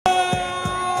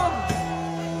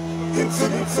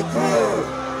Incidents occur.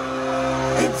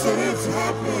 Incidents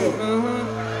happen.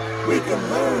 We can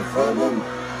learn from them.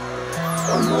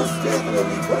 Almost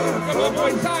definitely learn from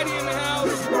them. Tidy in the house.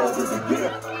 This world is a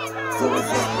gift. So let's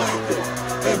act like it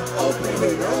and open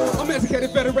it up. I'm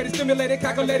educated, federated, stimulated,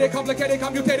 calculated, complicated,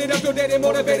 computated, updated,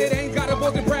 motivated. Ain't got a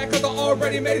boast and brag cause I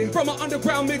already made it from an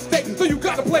underground mixtape. So you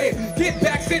gotta play it. Get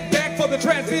back, sit back for the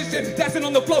transition. Dancing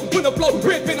on the flow, when the flow,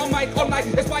 ripping on mic all night.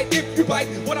 It's right if you bite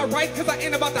what I write cause I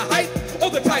ain't about the hype or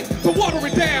the type. To water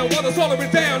it down while the solar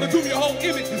it down. To do your whole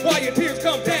image while your tears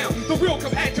come down. The real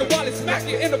come at you while it smack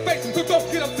you in the face. So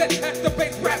don't get upset at the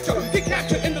bass rapture. Get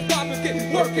captured in the vibes,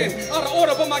 get working. Out of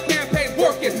order but my campaign's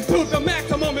working. To the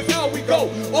maximum is how we go.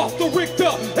 Off the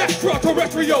Richter,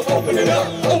 extraterrestrial. Open it up,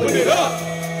 open it up.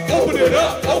 Open it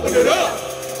up, open it up.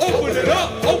 Open it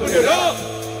up, open it up.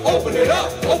 Open it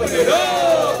up, open it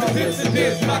up. This is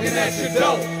this knocking at your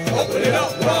door. Open it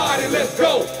up wide and let's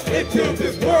go into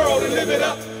this world and live it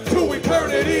up to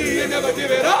eternity and never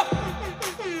give it up.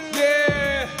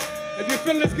 Yeah, if you're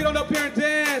feeling, let's get on up here and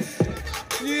dance.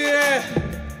 Yeah,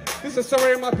 this is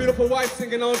Soraya, my beautiful wife,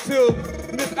 singing on too.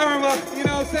 Miss Irma, you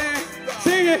know what I'm saying?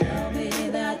 Sing it. Tell me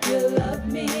that you love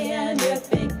me and you're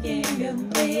thinking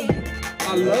of me.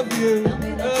 I love you. Tell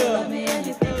me that you love me and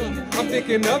you're thinking of me. I'm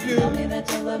thinking of you. Tell me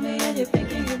that you love me and you're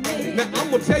thinking of me. Now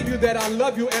I'm gonna tell you that I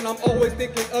love you and I'm always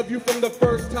thinking of you. From the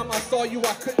first time I saw you,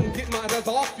 I couldn't get my eyes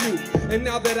off you. And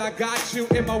now that I got you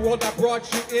in my world, I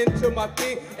brought you into my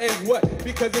thing. And what?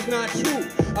 Because it's not true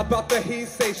about the he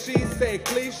say, she say,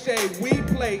 cliche. We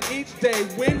play each day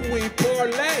when we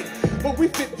parlay. But we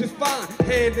fit just fine,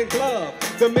 hand in glove.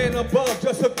 The man above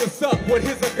just hooked us up with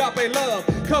his agape love.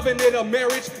 Covenant of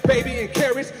marriage, baby and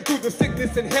carriage. Through the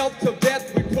sickness and health till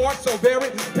death we part. So bear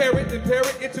it, pair it, and pair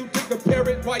it into to compare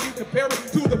it. While you compare it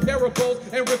to the parables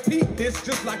and repeat this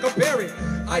just like a parrot.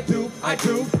 I do,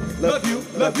 love you,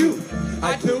 love you.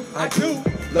 I do,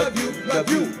 love you, love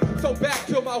you. So back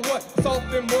to my what? Salt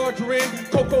and margarine,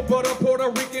 cocoa butter, Puerto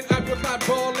Rican, apricot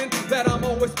ballin', that I'm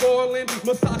always spoiling,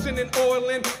 massaging and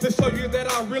oiling, to show you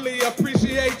that I really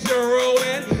appreciate your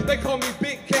rolling. They call me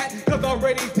Big Cat, cause I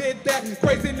already did that,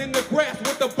 grazing in the grass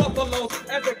with the buffaloes,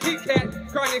 as a Kit Kat,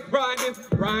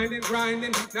 grinding,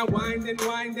 grinding, now winding,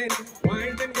 winding,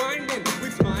 we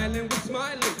smiling,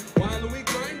 while we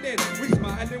grinding, we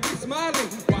smiling,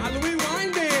 while we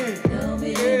winding. Tell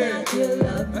me that you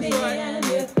love me and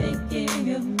you're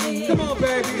thinking of me. Come on,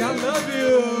 baby, I love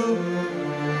you.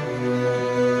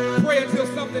 Pray until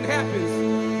something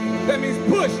happens. That means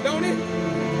push, don't it?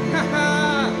 Ha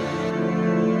ha.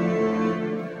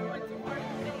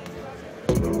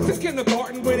 Since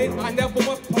kindergarten with it, I never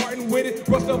was parting with it.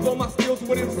 Brushed up on my skills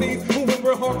with MCs, moving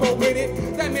real hardcore with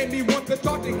it. That made me want to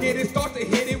start to get it, start to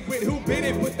hit it with who bit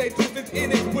it, with they tooths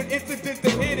in it, with incidents to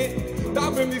hit it. I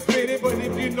really spit it, but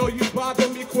if you know you bother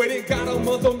me, quit it. Gotta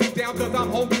muzzle me down, cause I'm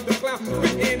homie the clown.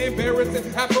 Spitting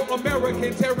embarrassing,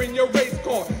 Afro-American, tearing your race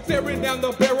car. Staring down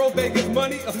the barrel, Vegas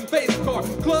money, a face car.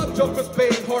 Club Joker,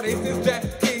 spade, heart aces, Jack,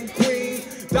 King, Queen.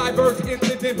 Diverse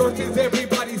incident versus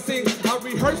everybody sing. I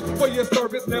rehearse for your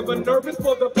service, never nervous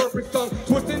for the perfect song.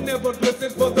 Twisting, never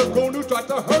listens for the goon who tried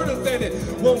to hurt us in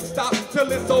it. Won't stop till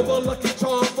it's over. Lucky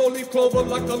charm, four-leaf clover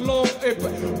like a long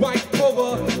white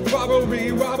clover.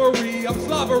 Robbery, I'm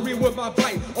slobbery with my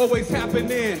bite. Always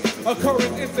happening,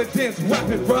 occurrence incidents,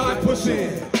 rapid ride,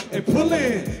 pushing and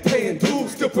pulling, paying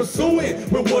dues, still pursuing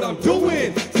with what I'm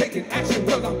doing. Taking action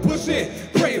cause I'm pushing,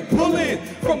 praying, pulling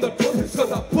from the bullets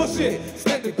cause I push it.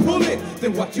 Steadily pull it,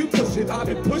 then watch you push it. I've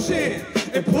been pushing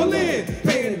and pulling,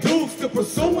 paying dues, still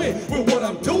pursuing with what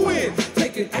I'm doing.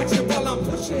 Taking action while I'm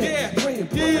pushing, praying,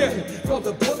 pulling from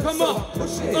the bullets. Come on,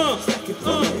 pushing,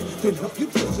 then help you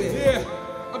push it. Yeah.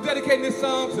 I'm dedicating this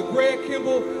song to Greg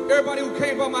Kimball, everybody who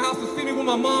came by my house to see me when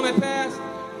my mom had passed.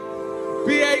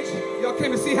 BH, y'all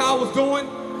came to see how I was doing,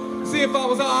 see if I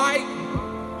was alright.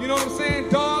 You know what I'm saying?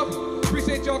 Dog,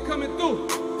 appreciate y'all coming through.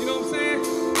 You know what I'm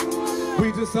saying?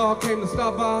 We just all came to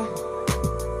stop by,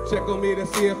 check on me to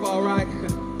see if alright.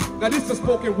 Now this is a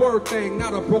spoken word thing,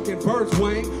 not a broken bird's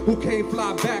wing, who can't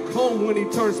fly back home when he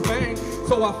turns bang.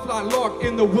 So I fly lark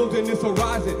in the wilderness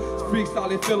horizon.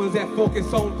 Freestyling feelings that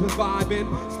focus on surviving.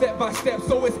 Step by step,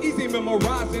 so it's easy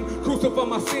memorizing. Crucify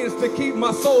my sins to keep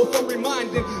my soul from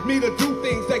reminding me to do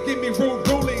things that give me rude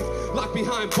rulings. Locked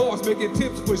behind bars, making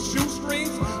tips with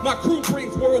shoestrings. My crew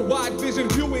brings worldwide vision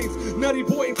viewings. Nutty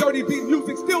boy and dirty beat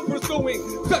music still pursuing.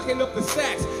 Sucking up the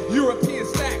stacks, European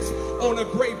stacks. On a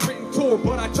Great Britain tour,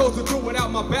 but I chose to do it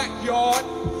out my backyard.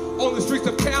 On the streets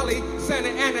of Cali, Santa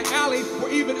Ana Alley,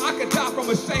 where even I could die from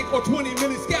a shank or 20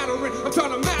 milli scattering. I'm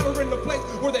trying to matter in the place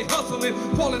where they hustling,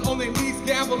 falling on their knees,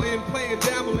 gambling, playing,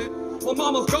 dabbling. My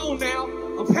mama's gone now,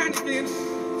 I'm panicking.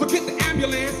 Forget the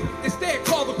ambulance, instead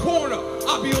call the coroner.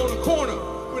 I'll be on the corner,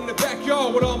 in the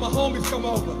backyard with all my homies come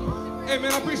over. Hey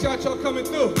man, I appreciate y'all coming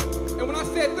through. And when I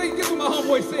said thank you, guess what my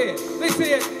homeboy said? They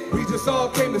said, we just all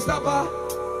came to stop by.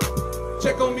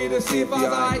 Check on me to see if I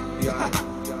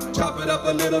lied. Chop it up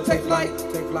a little, take flight.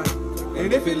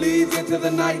 And if it leads into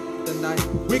the night,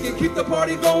 we can keep the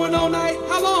party going all night.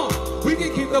 How long? We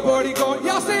can keep the party going.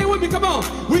 Y'all say it with me, come on.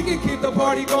 We can keep the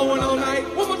party going all night.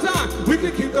 One more time. We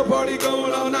can keep the party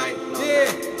going all night.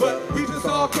 Yeah, but we just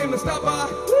all came to stop by.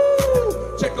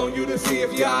 Woo! Check on you to see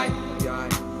if you aight.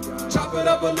 Chop it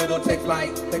up a little, take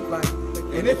flight.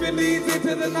 And if it leads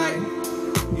into the night,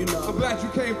 you know, I'm glad you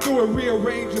came through and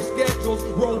rearranged your schedules.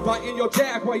 Roll by in your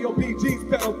Jag while your BGs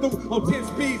pedal through on 10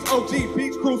 speeds. OG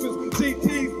beach cruisers,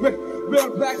 GTs,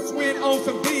 red black swing on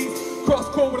some D's. Cross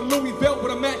court with a Louis belt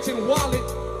with a matching wallet.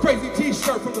 Crazy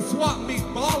t-shirt from the swap meet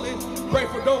ballin'. Gray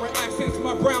fedora accents,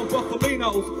 my brown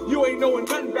buffalinos. You ain't knowing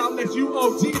nothing about unless you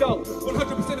OG though.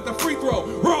 100% at the free throw.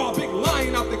 Raw, big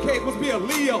lion out the cave, must be a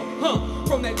Leo.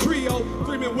 From that trio,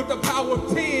 3 men with the power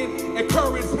of 10. And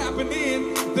currents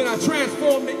happening. Then I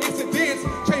transform the incidents.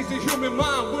 Change the human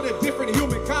mind with a different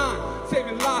humankind.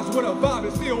 Saving lives with a vibe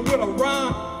and still with a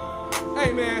rhyme.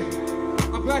 Hey man,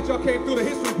 I'm glad y'all came through the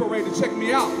history parade to check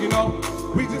me out, you know.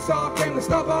 We just all came to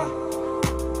stop by.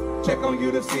 Check on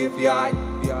you to see if you aight.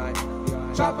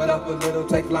 Chop it up a little,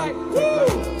 take flight. Woo!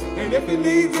 And if it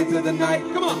leads into the night,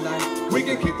 come on. We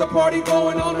can keep the party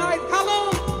going all night. How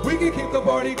long? We can keep the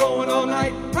party going all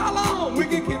night. How long? We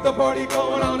can keep the party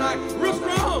going all night. Real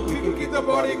strong. We can keep the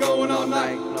party going all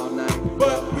night.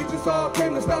 But we just all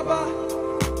came to stop by.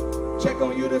 Check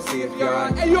on you to see if you're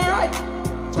alright. Hey, you alright?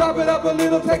 Chop it up a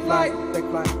little, take flight.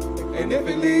 And if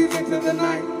it leads into the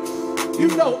night, you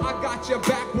know I got your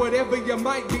back, whatever you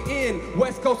might be in.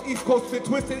 West Coast, East Coast, fit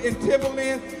twisted and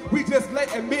Timberland. We just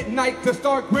let at midnight to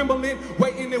start grimbling,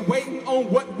 waiting and waiting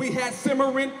on what we had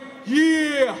simmering.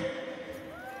 Yeah.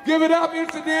 Give it up,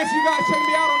 Incidents. You guys check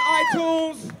me out on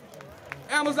iTunes,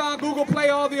 Amazon, Google Play,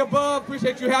 all the above.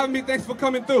 Appreciate you having me. Thanks for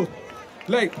coming through.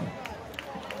 Late.